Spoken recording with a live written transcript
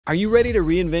Are you ready to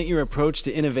reinvent your approach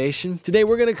to innovation? Today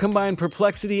we're going to combine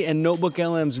Perplexity and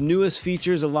NotebookLM's newest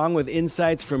features along with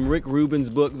insights from Rick Rubin's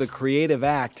book, The Creative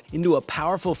Act, into a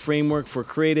powerful framework for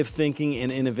creative thinking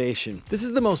and innovation. This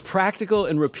is the most practical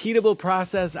and repeatable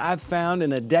process I've found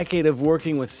in a decade of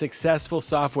working with successful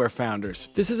software founders.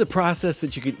 This is a process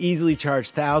that you could easily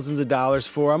charge thousands of dollars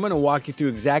for. I'm going to walk you through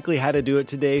exactly how to do it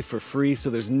today for free,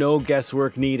 so there's no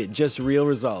guesswork needed, just real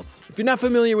results. If you're not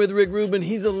familiar with Rick Rubin,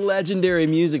 he's a legendary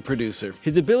music producer.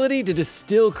 His ability to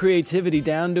distill creativity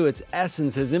down to its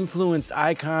essence has influenced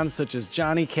icons such as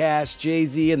Johnny Cash,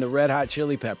 Jay-Z, and the Red Hot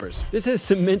Chili Peppers. This has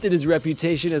cemented his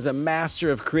reputation as a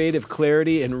master of creative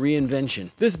clarity and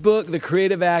reinvention. This book, The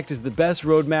Creative Act, is the best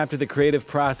roadmap to the creative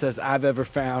process I've ever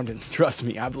found, and trust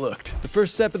me, I've looked. The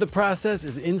first step of the process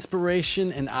is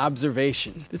inspiration and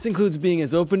observation. This includes being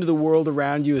as open to the world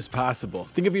around you as possible.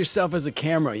 Think of yourself as a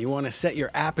camera. You want to set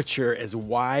your aperture as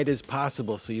wide as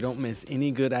possible so you don't miss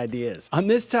any good ideas. On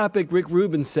this topic, Rick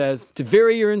Rubin says, to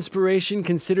vary your inspiration,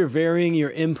 consider varying your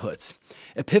inputs.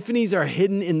 Epiphanies are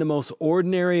hidden in the most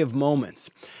ordinary of moments.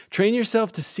 Train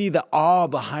yourself to see the awe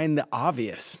behind the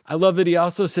obvious. I love that he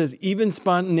also says even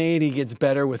spontaneity gets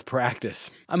better with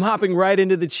practice. I'm hopping right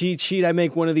into the cheat sheet. I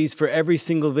make one of these for every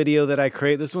single video that I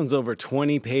create. This one's over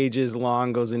 20 pages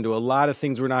long, goes into a lot of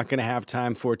things we're not going to have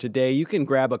time for today. You can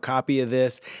grab a copy of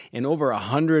this and over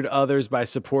 100 others by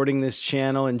supporting this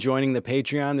channel and joining the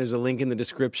Patreon. There's a link in the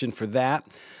description for that.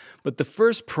 But the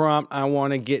first prompt I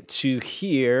want to get to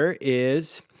here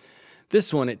is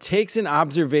this one. It takes an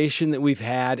observation that we've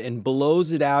had and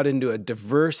blows it out into a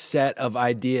diverse set of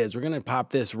ideas. We're going to pop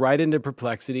this right into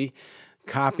Perplexity,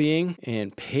 copying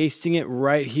and pasting it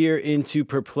right here into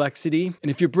Perplexity. And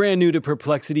if you're brand new to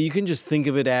Perplexity, you can just think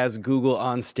of it as Google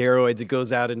on steroids. It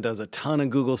goes out and does a ton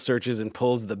of Google searches and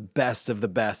pulls the best of the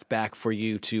best back for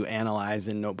you to analyze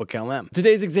in NotebookLM.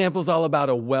 Today's example is all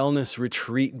about a wellness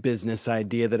retreat business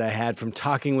idea that I had from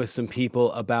talking with some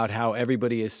people about how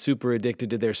everybody is super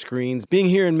addicted to their screens. Being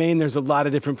here in Maine, there's a lot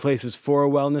of different places for a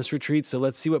wellness retreat, so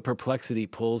let's see what Perplexity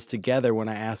pulls together when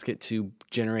I ask it to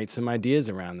generate some ideas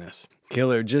around this.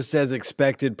 Killer. Just as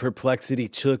expected, Perplexity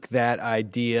took that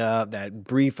idea, that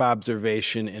brief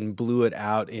observation, and blew it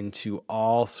out into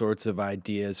all sorts of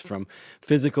ideas from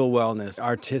physical wellness,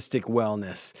 artistic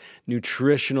wellness,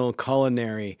 nutritional,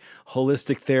 culinary,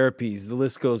 holistic therapies. The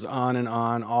list goes on,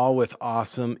 all with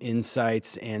awesome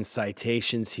insights and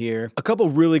citations here. A couple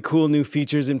really cool new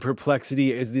features in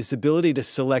Perplexity is this ability to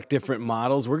select different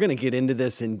models. We're going to get into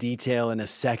this in detail in a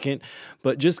second,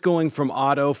 but just going from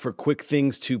auto for quick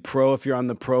things to pro, if you're on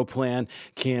the pro plan,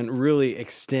 can really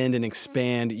extend and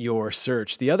expand your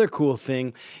search. The other cool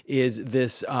thing is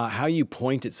this, how you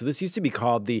point it. So this used to be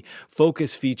called the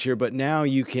focus feature, but now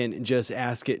you can just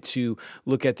ask it to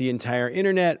look at the entire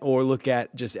internet or look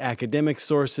at just academic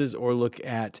sources or look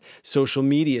at social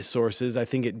media sources. I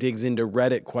think it digs into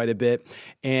Reddit quite a bit,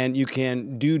 and you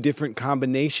can do different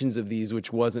combinations of these,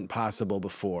 which wasn't possible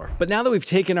before. But now that we've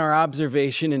taken our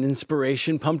observation and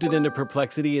inspiration, pumped it into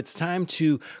Perplexity, it's time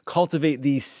to cultivate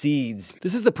these seeds.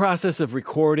 This is the process of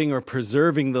recording or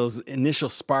preserving those initial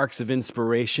sparks of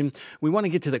inspiration. We want to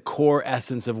get to the core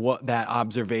essence of what that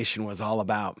observation was all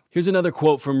about. Here's another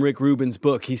quote from Rick Rubin's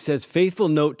book. He says, faithful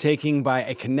note-taking by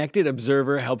a connected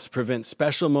observer helps prevent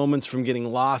special moments from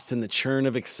getting lost in the churn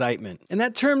of excitement. And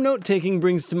that term note-taking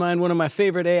brings to mind one of my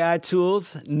favorite AI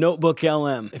tools,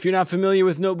 NotebookLM. If you're not familiar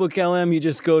with NotebookLM, you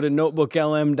just go to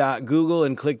notebooklm.google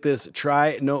and click this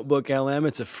Try NotebookLM.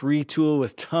 It's a free tool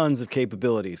with tons of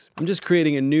capabilities. I'm just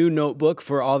creating a new notebook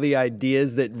for all the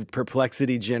ideas that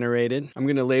Perplexity generated. I'm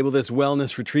going to label this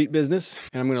Wellness Retreat Business,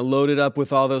 and I'm going to load it up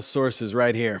with all those sources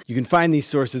right here. You can find these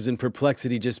sources in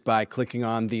Perplexity just by clicking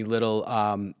on the little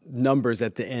numbers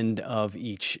at the end of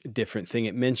each different thing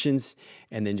it mentions,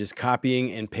 and then just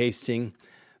copying and pasting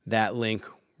that link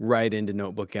right into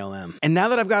NotebookLM. And now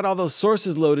that I've got all those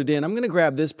sources loaded in, I'm going to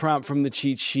grab this prompt from the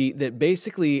cheat sheet that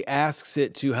basically asks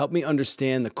it to help me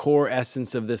understand the core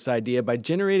essence of this idea by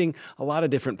generating a lot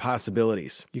of different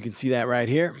possibilities. You can see that right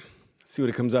here. See what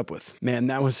it comes up with. Man,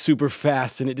 that was super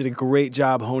fast, and it did a great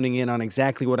job honing in on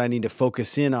exactly what I need to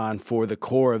focus in on for the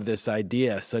core of this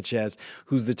idea, such as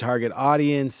who's the target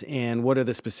audience and what are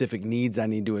the specific needs I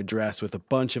need to address, with a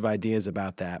bunch of ideas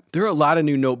about that. There are a lot of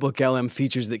new NotebookLM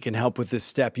features that can help with this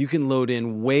step. You can load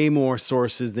in way more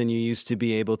sources than you used to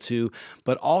be able to,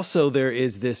 but also there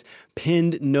is this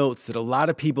pinned notes that a lot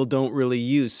of people don't really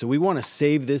use. So we want to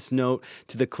save this note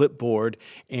to the clipboard,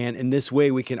 and in this way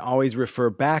we can always refer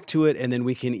back to it and then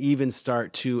we can even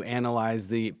start to analyze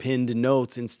the pinned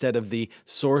notes instead of the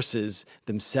sources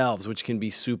themselves, which can be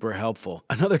super helpful.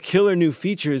 Another killer new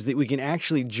feature is that we can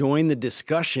actually join the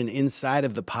discussion inside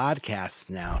of the podcasts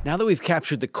now. Now that we've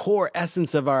captured the core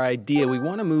essence of our idea, we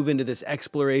want to move into this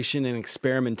exploration and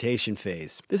experimentation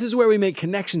phase. This is where we make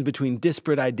connections between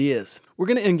disparate ideas. We're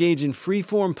going to engage in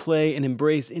free-form play and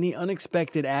embrace any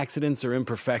unexpected accidents or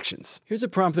imperfections. Here's a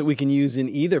prompt that we can use in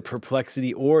either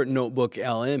Perplexity or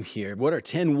NotebookLM here. What are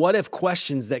 10 what-if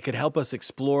questions that could help us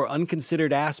explore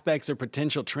unconsidered aspects or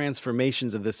potential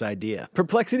transformations of this idea?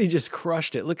 Perplexity just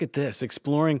crushed it. Look at this.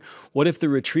 Exploring what if the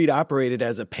retreat operated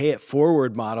as a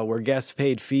pay-it-forward model where guests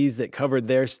paid fees that covered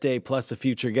their stay plus a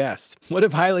future guest? What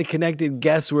if highly connected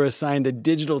guests were assigned a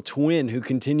digital twin who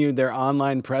continued their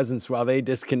online presence while they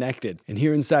disconnected? And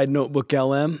here inside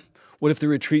NotebookLM, what if the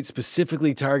retreat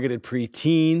specifically targeted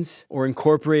pre-teens or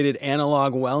incorporated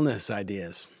analog wellness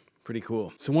ideas? Pretty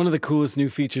cool. So one of the coolest new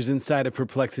features inside of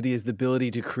Perplexity is the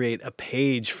ability to create a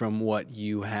page from what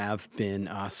you have been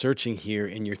searching here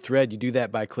in your thread. You do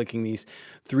that by clicking these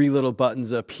three little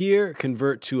buttons up here,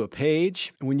 convert to a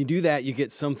page. And when you do that, you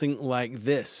get something like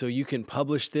this. So you can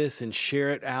publish this and share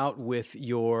it out with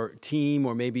your team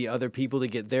or maybe other people to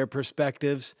get their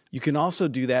perspectives. You can also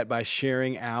do that by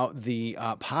sharing out the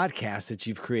podcast that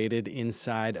you've created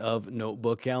inside of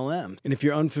NotebookLM. And if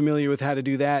you're unfamiliar with how to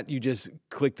do that, you just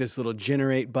click this little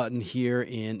generate button here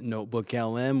in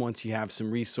NotebookLM. Once you have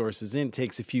some resources in, it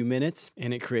takes a few minutes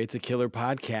and it creates a killer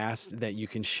podcast that you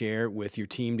can share with your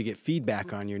team to get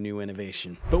feedback on your new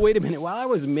innovation. But wait a minute, while I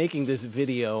was making this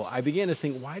video, I began to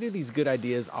think, why do these good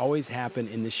ideas always happen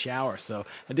in the shower? So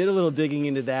I did a little digging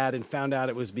into that and found out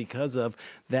it was because of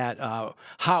that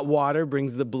hot water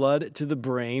brings the blood to the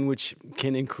brain, which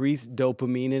can increase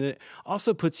dopamine, and it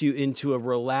also puts you into a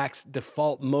relaxed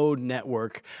default mode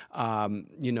network,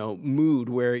 mood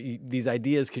where these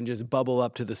ideas can just bubble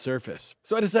up to the surface.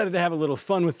 So I decided to have a little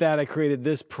fun with that. I created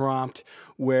this prompt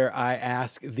where I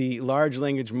ask the large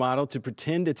language model to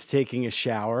pretend it's taking a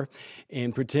shower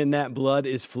and pretend that blood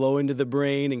is flowing to the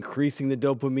brain, increasing the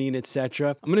dopamine,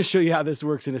 etc. I'm going to show you how this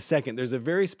works in a second. There's a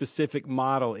very specific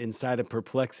model inside of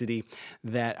Perplexity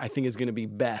that I think is going to be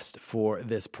best for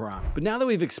this prompt. But now that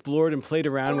we've explored and played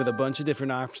around with a bunch of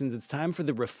different options, it's time for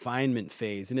the refinement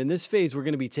phase. And in this phase, we're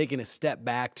going to be taking a step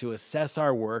back to assess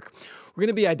our work. We're going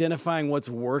to be identifying what's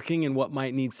working and what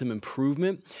might need some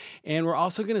improvement. And we're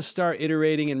also going to start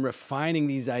iterating and refining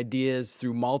these ideas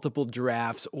through multiple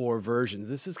drafts or versions.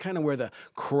 This is kind of where the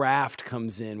craft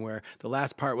comes in, where the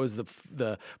last part was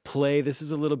the play. This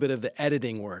is a little bit of the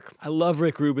editing work. I love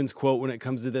Rick Rubin's quote when it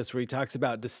comes to this, where he talks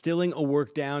about distilling a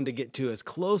work down to get to as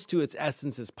close to its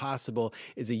essence as possible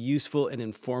is a useful and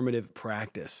informative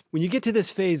practice. When you get to this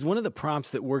phase, one of the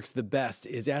prompts that works the best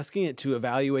is asking it to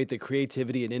evaluate the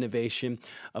creativity and innovation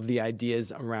of the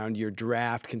ideas around your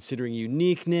draft, considering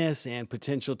uniqueness and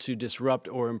potential to disrupt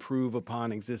or improve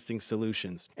upon existing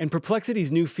solutions. And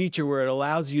Perplexity's new feature where it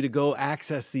allows you to go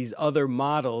access these other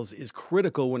models is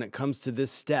critical when it comes to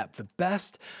this step. The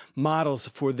best models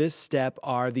for this step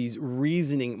are these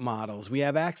reasoning models. We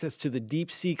have access to the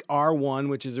DeepSeek R1,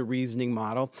 which is a reasoning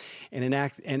model, and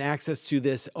access to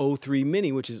this O3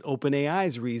 Mini, which is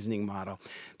OpenAI's reasoning model.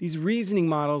 These reasoning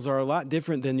models are a lot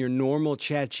different than your normal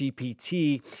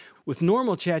ChatGPT. With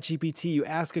normal ChatGPT, you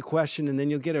ask a question and then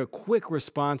you'll get a quick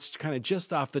response kind of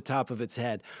just off the top of its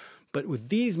head. But with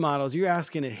these models, you're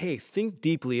asking it, hey, think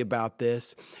deeply about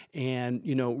this and,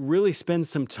 really spend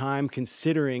some time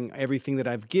considering everything that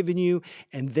I've given you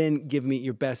and then give me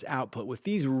your best output. With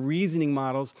these reasoning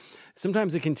models,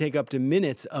 sometimes it can take up to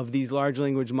minutes of these large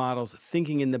language models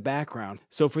thinking in the background.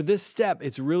 So for this step,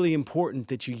 it's really important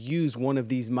that you use one of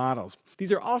these models.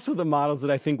 These are also the models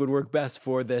that I think would work best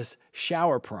for this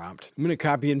shower prompt. I'm going to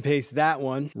copy and paste that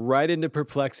one right into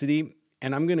Perplexity.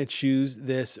 And I'm going to choose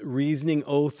this Reasoning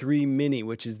O3 Mini,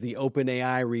 which is the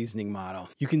OpenAI reasoning model.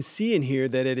 You can see in here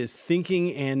that it is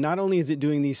thinking, and not only is it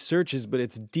doing these searches, but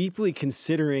it's deeply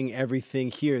considering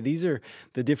everything here. These are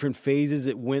the different phases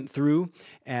it went through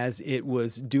as it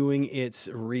was doing its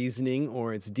reasoning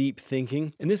or its deep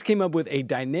thinking. And this came up with a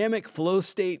dynamic flow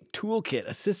state toolkit,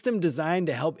 a system designed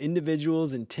to help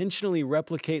individuals intentionally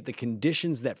replicate the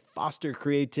conditions that foster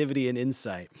creativity and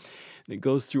insight. It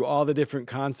goes through all the different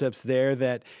concepts there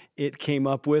that it came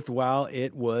up with while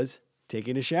it was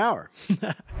taking a shower.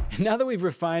 Now that we've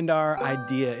refined our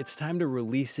idea, it's time to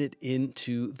release it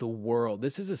into the world.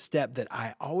 This is a step that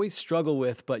I always struggle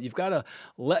with, but you've got to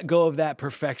let go of that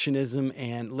perfectionism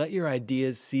and let your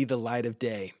ideas see the light of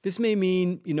day. This may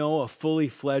mean, a fully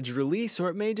fledged release, or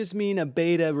it may just mean a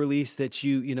beta release that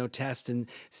you test and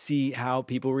see how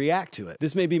people react to it.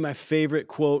 This may be my favorite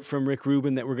quote from Rick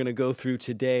Rubin that we're going to go through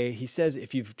today. He says,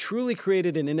 "If you've truly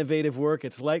created an innovative work,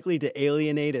 it's likely to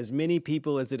alienate as many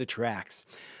people as it attracts.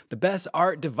 The best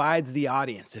art divides the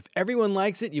audience. If everyone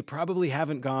likes it, you probably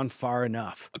haven't gone far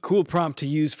enough." A cool prompt to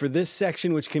use for this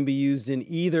section, which can be used in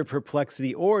either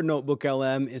Perplexity or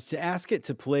NotebookLM, is to ask it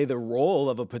to play the role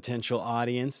of a potential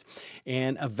audience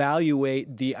and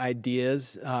evaluate the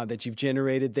ideas that you've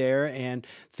generated there and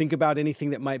think about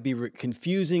anything that might be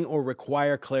confusing or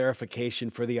require clarification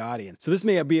for the audience. So this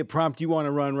may be a prompt you want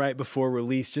to run right before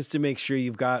release just to make sure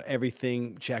you've got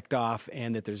everything checked off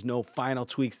and that there's no final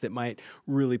tweaks that might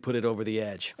really put it over the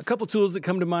edge. A couple tools that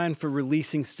come to mind for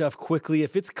releasing stuff quickly.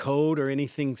 If it's code or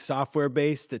anything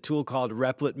software-based, the tool called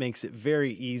Replit makes it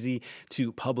very easy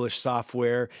to publish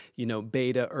software,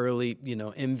 beta, early,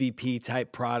 MVP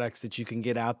type products that you can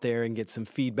get out there and get some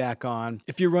feedback on.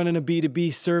 If you're running a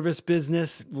B2B service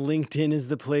business, LinkedIn is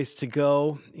the place to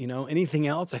go. Anything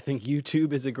else, I think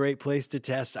YouTube is a great place to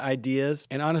test ideas.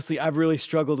 And honestly, I've really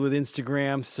struggled with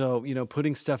Instagram, so,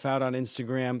 putting stuff out on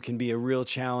Instagram can be a real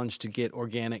challenge to get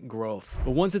organic growth.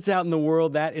 But once it's out in the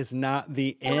world, that is not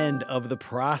the end of the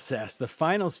process. The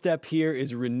final step here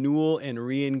is renewal and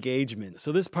re-engagement.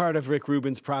 So this part of Rick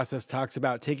Rubin's process talks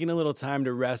about taking a little time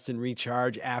to rest and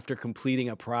recharge after completing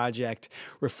a project,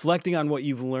 reflecting on what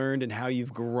you've learned and how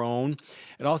you've grown.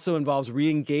 It also involves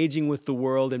re-engaging with the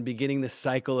world and beginning the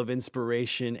cycle of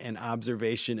inspiration and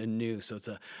observation anew. So it's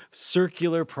a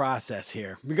circular process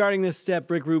here. Regarding this step,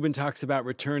 Rick Rubin talks about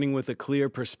returning with a clear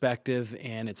perspective,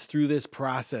 and it's through this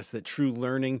process that true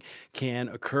learning can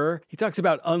occur. He talks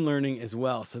about unlearning as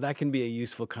well, so that can be a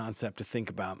useful concept to think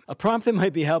about. A prompt that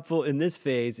might be helpful in this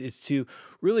phase is to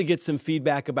really get some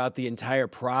feedback about the entire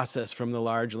process from the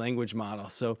large language model.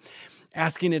 So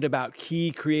asking it about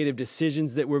key creative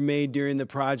decisions that were made during the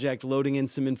project, loading in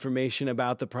some information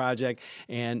about the project,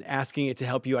 and asking it to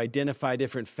help you identify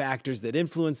different factors that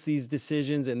influence these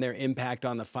decisions and their impact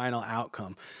on the final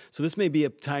outcome. So this may be a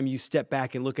time you step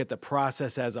back and look at the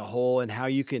process as a whole and how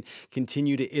you can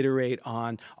continue to iterate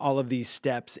on all of these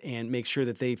steps and make sure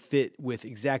that they fit with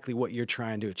exactly what you're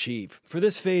trying to achieve. For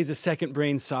this phase, a second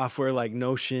brain software like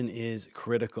Notion is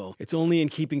critical. It's only in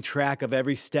keeping track of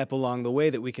every step along the way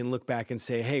that we can look back and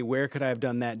say, hey, where could I have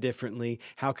done that differently?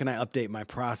 How can I update my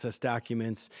process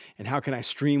documents? And how can I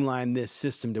streamline this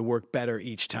system to work better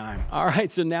each time? All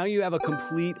right, so now you have a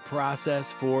complete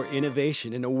process for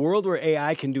innovation. In a world where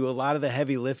AI can do a lot of the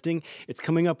heavy lifting, it's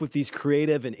coming up with these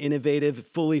creative and innovative,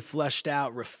 fully fleshed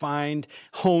out, refined,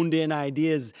 honed in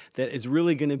ideas that is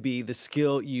really going to be the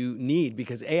skill you need,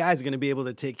 because AI is going to be able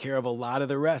to take care of a lot of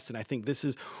the rest. And I think this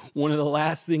is one of the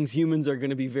last things humans are going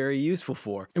to be very useful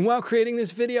for. And while creating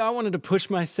this video, I wanted to push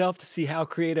myself to see how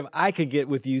creative I could get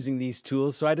with using these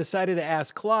tools. So I decided to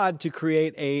ask Claude to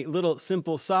create a little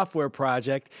simple software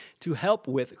project to help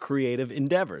with creative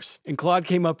endeavors. And Claude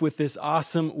came up with this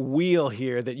awesome wheel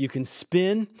here that you can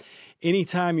spin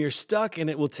anytime you're stuck, and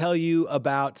it will tell you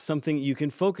about something you can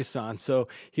focus on. So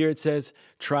here it says,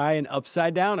 try an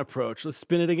upside down approach. Let's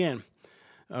spin it again.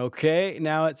 Okay,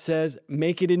 now it says,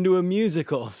 make it into a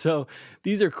musical. So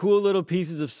these are cool little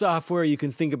pieces of software you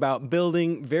can think about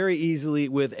building very easily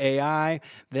with AI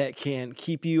that can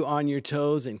keep you on your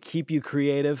toes and keep you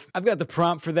creative. I've got the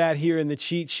prompt for that here in the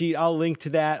cheat sheet. I'll link to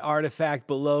that artifact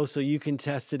below so you can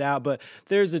test it out, but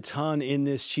there's a ton in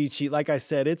this cheat sheet. Like I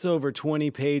said, it's over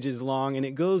 20 pages long, and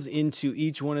it goes into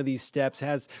each one of these steps,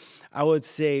 has, I would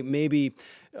say, maybe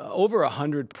over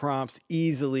 100 prompts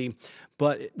easily.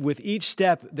 But with each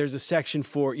step, there's a section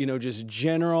for, just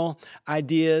general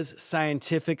ideas,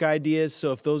 scientific ideas.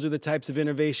 So if those are the types of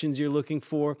innovations you're looking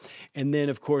for, and then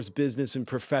of course, business and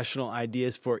professional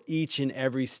ideas for each and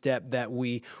every step that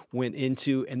we went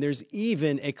into. And there's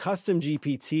even a custom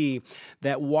GPT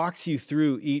that walks you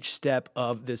through each step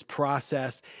of this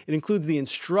process. It includes the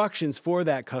instructions for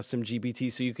that custom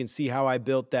GPT, so you can see how I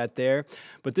built that there.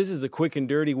 But this is a quick and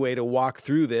dirty way to walk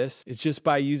through through this is just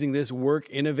by using this work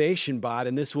innovation bot,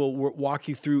 and this will walk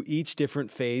you through each different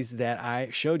phase that I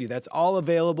showed you. That's all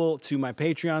available to my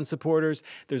Patreon supporters.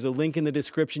 There's a link in the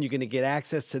description. You're going to get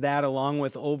access to that along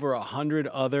with over 100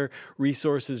 other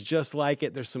resources just like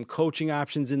it. There's some coaching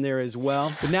options in there as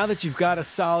well. But now that you've got a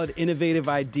solid, innovative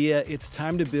idea, it's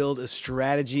time to build a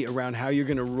strategy around how you're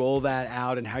going to roll that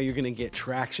out and how you're going to get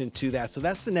traction to that. So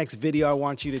that's the next video I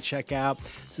want you to check out.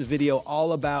 It's a video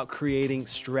all about creating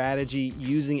strategy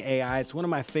using AI. It's one of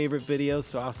my favorite videos,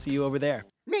 so I'll see you over there.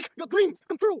 Make your dreams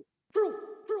come true.